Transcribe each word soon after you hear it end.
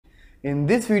In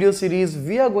this video series,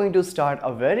 we are going to start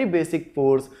a very basic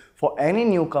course for any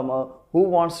newcomer who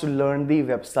wants to learn the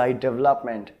website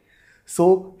development.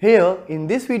 So here in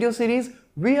this video series,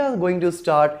 we are going to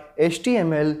start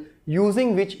HTML,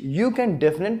 using which you can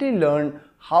definitely learn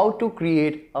how to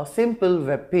create a simple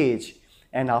web page.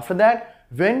 And after that,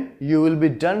 when you will be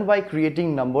done by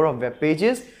creating number of web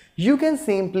pages, you can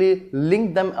simply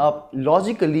link them up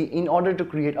logically in order to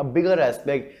create a bigger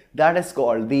aspect that is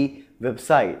called the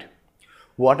website.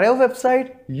 Whatever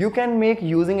website you can make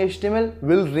using HTML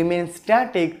will remain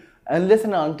static unless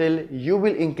and until you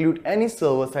will include any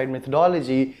server-side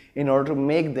methodology in order to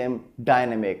make them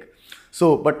dynamic.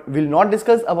 But we'll not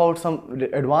discuss about some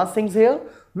advanced things here.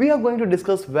 We are going to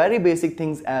discuss very basic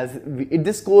things, as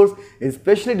this course is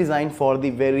specially designed for the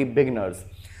very beginners.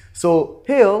 So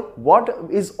here, what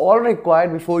is all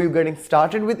required before you getting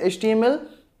started with HTML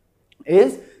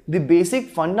is the basic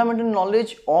fundamental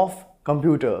knowledge of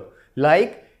computer,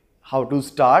 like how to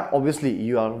start. Obviously,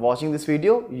 you are watching this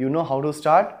video, you know how to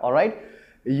start, alright?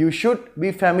 You should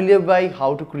be familiar by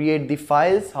how to create the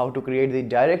files, how to create the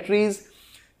directories.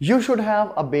 You should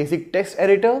have a basic text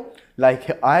editor,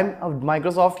 like I'm a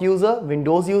Microsoft user,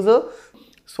 Windows user,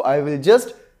 so I will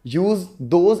just use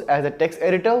those as a text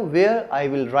editor where I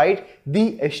will write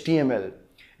the HTML.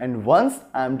 And once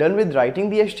I'm done with writing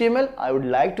the HTML, I would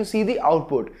like to see the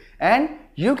output, and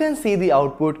you can see the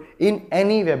output in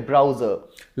any web browser.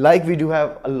 Like we do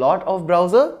have a lot of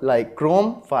browser like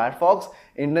Chrome, Firefox,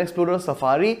 Internet Explorer,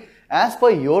 Safari. As per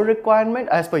your requirement,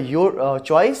 as per your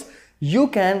choice, you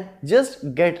can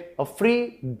just get a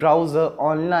free browser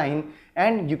online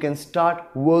and you can start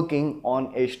working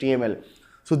on HTML.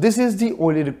 So this is the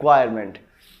only requirement.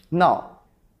 Now,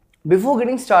 before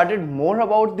getting started more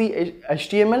about the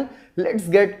HTML, let's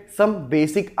get some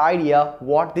basic idea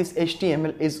what this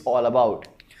HTML is all about.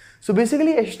 So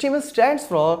basically, HTML stands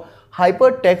for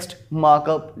Hypertext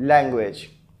Markup Language.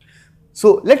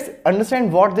 So let's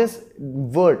understand what this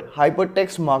word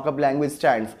Hypertext Markup Language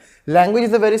stands. Language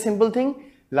is a very simple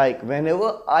thing. Like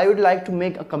whenever I would like to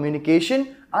make a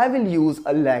communication, I will use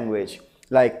a language.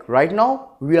 Like right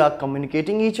now, we are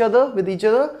communicating with each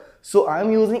other. So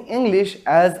I'm using English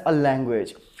as a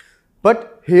language.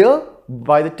 But here,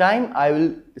 by the time I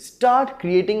will start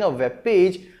creating a web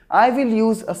page, I will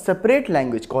use a separate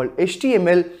language called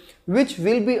HTML, which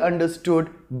will be understood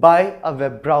by a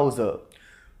web browser.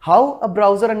 How a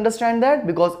browser understands that?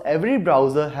 Because every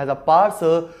browser has a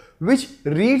parser which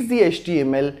reads the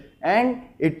HTML, and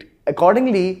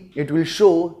accordingly it will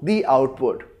show the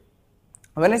output.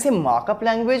 When I say markup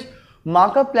language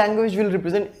will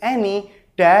represent any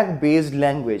tag-based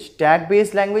language.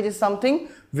 Tag-based language is something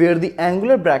where the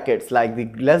angular brackets like the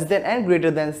less than and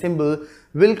greater than symbol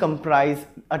will comprise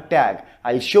a tag.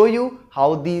 I'll show you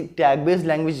how the tag-based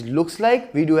language looks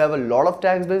like. We do have a lot of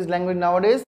tag-based language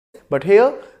nowadays, but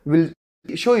here we'll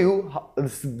show you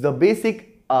the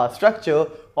basic structure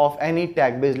of any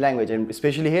tag-based language, and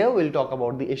especially here we'll talk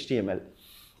about the HTML.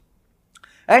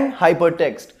 And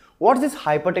hypertext. What this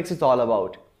hypertext is all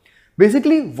about?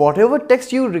 Basically, whatever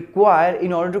text you require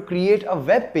in order to create a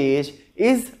web page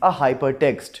is a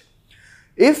hypertext.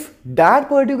 If that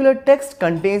particular text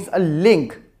contains a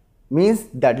link, means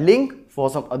that link for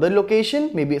some other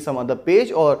location, maybe some other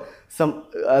page or some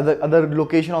other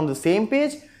location on the same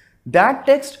page, that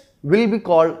text will be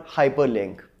called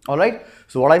hyperlink. Alright,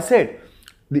 so what I said,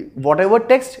 whatever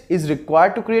text is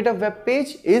required to create a web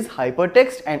page is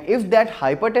hypertext, and if that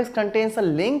hypertext contains a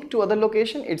link to other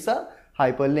location, it's a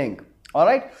hyperlink.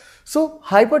 Alright, so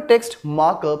hypertext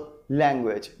markup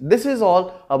language, this is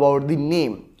all about the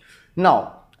name.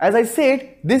 Now, as I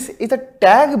said, this is a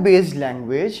tag based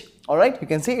language. Alright, you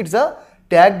can see it's a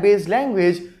tag based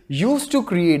language used to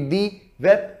create the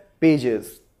web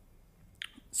pages.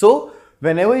 So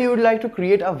whenever you would like to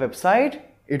create a website,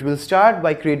 it will start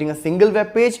by creating a single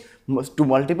web page to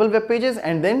multiple web pages,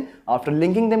 and then after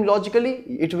linking them logically,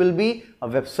 it will be a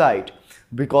website,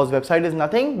 because website is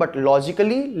nothing but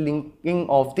logically linking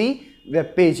of the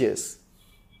web pages.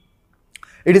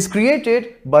 It is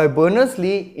created by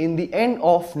Berners-Lee in the end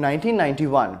of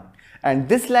 1991, and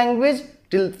this language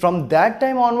from that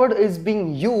time onward is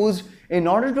being used in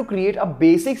order to create a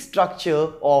basic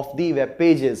structure of the web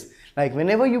pages. Like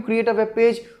whenever you create a web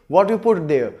page, what you put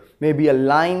there? Maybe a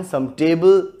line, some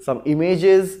table, some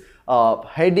images,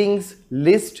 headings,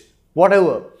 list,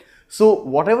 whatever. So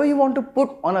whatever you want to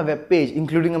put on a web page,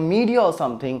 including a media or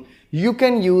something, you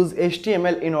can use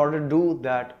HTML in order to do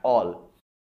that all.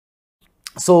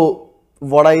 So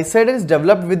what I said is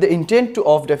developed with the intent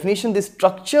of definition the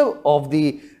structure of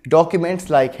the documents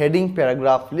like heading,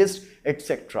 paragraph, list,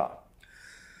 etc.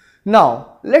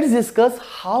 Now let's discuss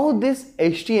how this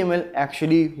HTML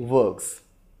actually works.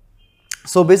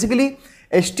 So basically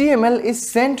HTML is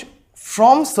sent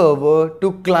from server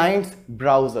to client's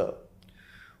browser.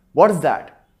 What is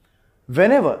that?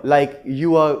 Whenever like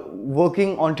you are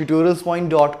working on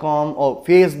tutorialspoint.com or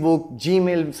Facebook,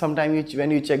 Gmail, sometimes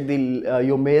when you check the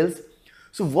your mails,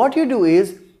 so what you do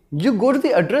is you go to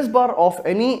the address bar of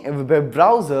any web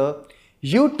browser,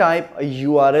 you type a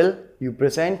URL, you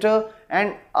press enter,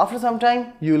 and after some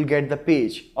time you will get the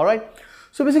page. Alright,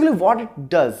 so basically what it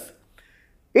does,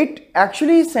 it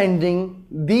actually is sending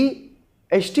the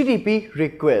HTTP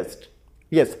request.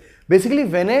 Yes, basically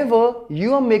whenever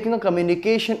you are making a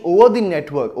communication over the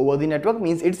network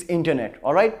means it's internet.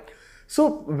 Alright,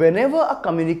 so whenever a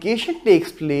communication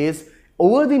takes place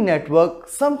over the network,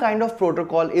 some kind of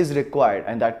protocol is required,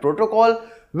 and that protocol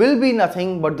will be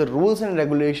nothing but the rules and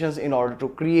regulations in order to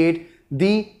create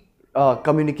the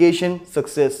communication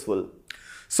successful.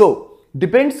 So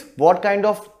depends what kind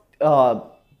of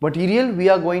material we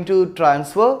are going to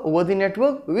transfer over the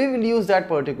network, we will use that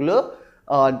particular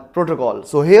protocol.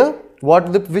 So here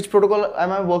which protocol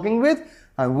am I working with?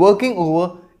 I'm working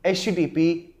over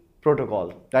HTTP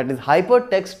protocol, that is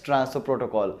hypertext transfer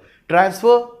protocol.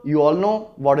 Transfer, you all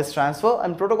know what is transfer,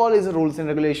 and protocol is the rules and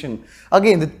regulation.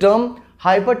 Again, the term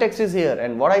hypertext is here,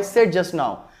 and what I said just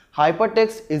now,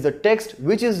 hypertext is the text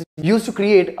which is used to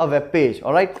create a web page.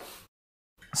 Alright,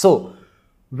 so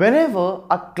whenever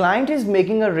a client is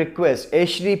making a request,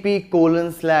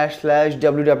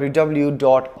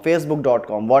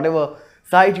 http://www.facebook.com, whatever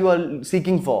site you are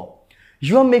seeking for,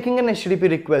 you are making an HTTP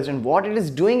request, and what it is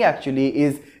doing actually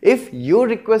is, if your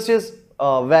request is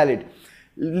valid,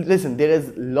 listen, there are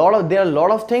a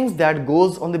lot of things that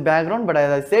goes on the background, but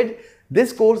as I said,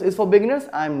 this course is for beginners.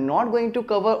 I am not going to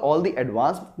cover all the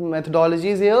advanced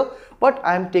methodologies here, but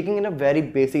I am taking in a very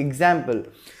basic example.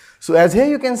 So as here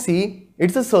you can see,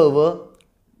 it's a server,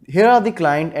 here are the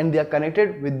client, and they are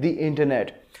connected with the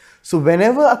internet. So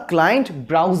whenever a client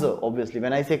browser, obviously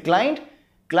when I say client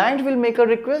will make a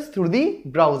request through the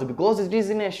browser because it is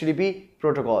in HTTP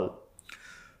protocol.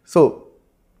 So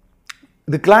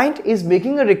the client is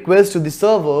making a request to the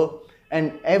server,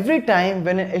 and every time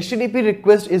when an HTTP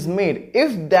request is made,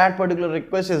 if that particular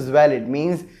request is valid,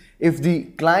 means if the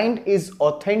client is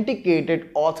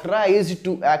authorized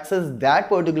to access that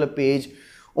particular page,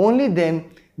 only then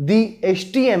the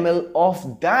HTML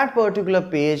of that particular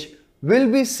page will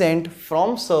be sent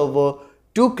from server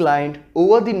to client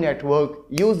over the network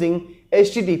using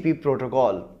HTTP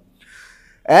protocol.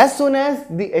 As soon as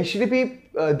the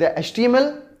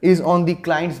HTML is on the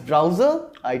client's browser,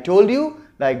 I told you,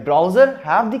 like browser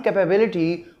have the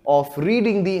capability of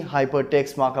reading the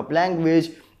hypertext markup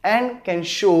language and can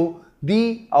show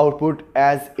the output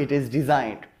as it is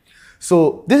designed.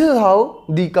 So this is how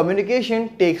the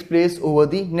communication takes place over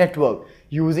the network.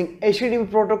 Using HTTP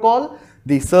protocol,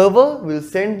 the server will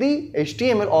send the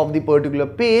HTML of the particular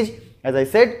page. As I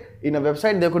said, in a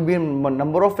website there could be a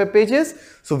number of web pages,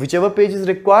 so whichever page is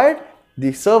required,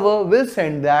 the server will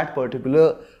send that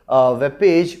particular web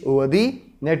page over the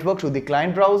network to the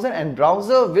client browser, and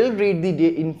browser will read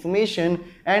the information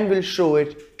and will show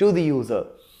it to the user.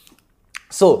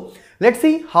 So let's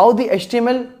see how the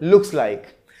HTML looks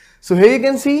like. So here you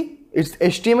can see it's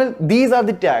HTML. These are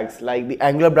the tags, like the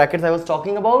angular brackets I was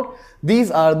talking about.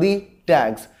 These are the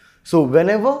tags. So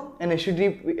whenever an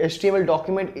HTML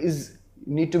document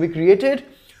need to be created,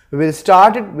 we'll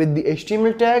start it with the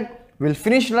HTML tag, we'll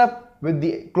finish it up with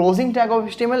the closing tag of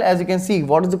HTML. As you can see,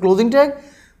 what is the closing tag?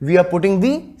 We are putting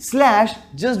the slash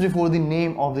just before the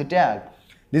name of the tag.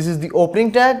 This is the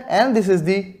opening tag and this is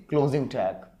the closing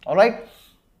tag. Alright,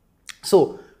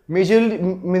 so majorly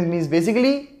means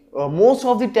basically most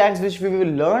of the tags which we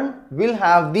will learn will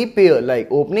have the pair, like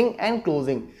opening and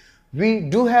closing. We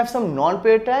do have some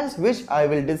non-pair tags which I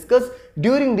will discuss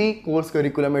during the course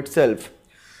curriculum itself.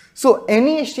 So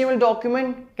any HTML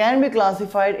document can be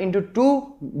classified into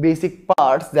two basic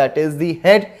parts, that is the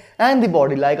head and the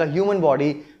body. Like a human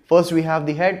body, first we have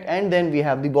the head and then we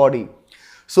have the body.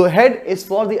 So head is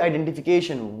for the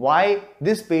identification, why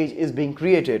this page is being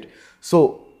created.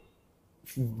 So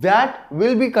that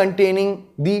will be containing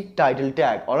the title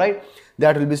tag. Alright,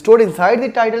 that will be stored inside the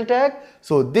title tag.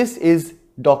 So this is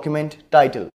document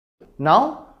title.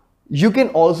 Now you can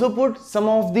also put some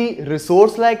of the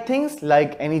resource like things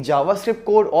like any JavaScript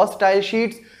code or style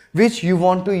sheets which you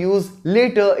want to use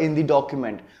later in the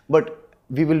document, but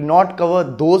we will not cover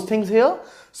those things here.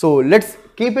 So let's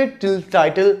keep it till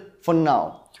title for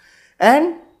now.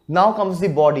 And now comes the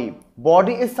body.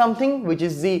 Body is something which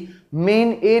is the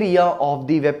main area of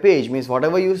the web page, means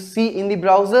whatever you see in the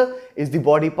browser is the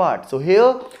body part. So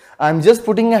here I'm just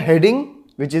putting a heading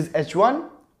which is H1.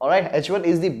 Alright, H1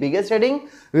 is the biggest heading.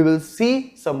 We will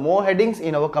see some more headings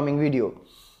in our coming video.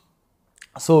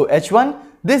 So H1,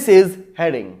 this is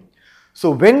heading.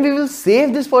 So when we will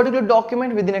save this particular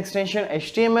document with an extension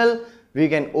HTML, we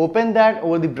can open that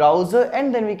over the browser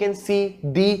and then we can see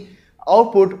the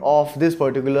output of this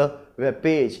particular web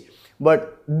page.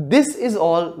 But this is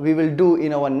all we will do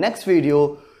in our next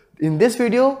video. In this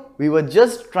video, we were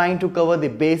just trying to cover the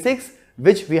basics,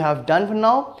 which we have done for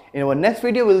now. In our next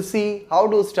video, we'll see how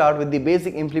to start with the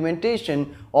basic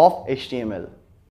implementation of HTML.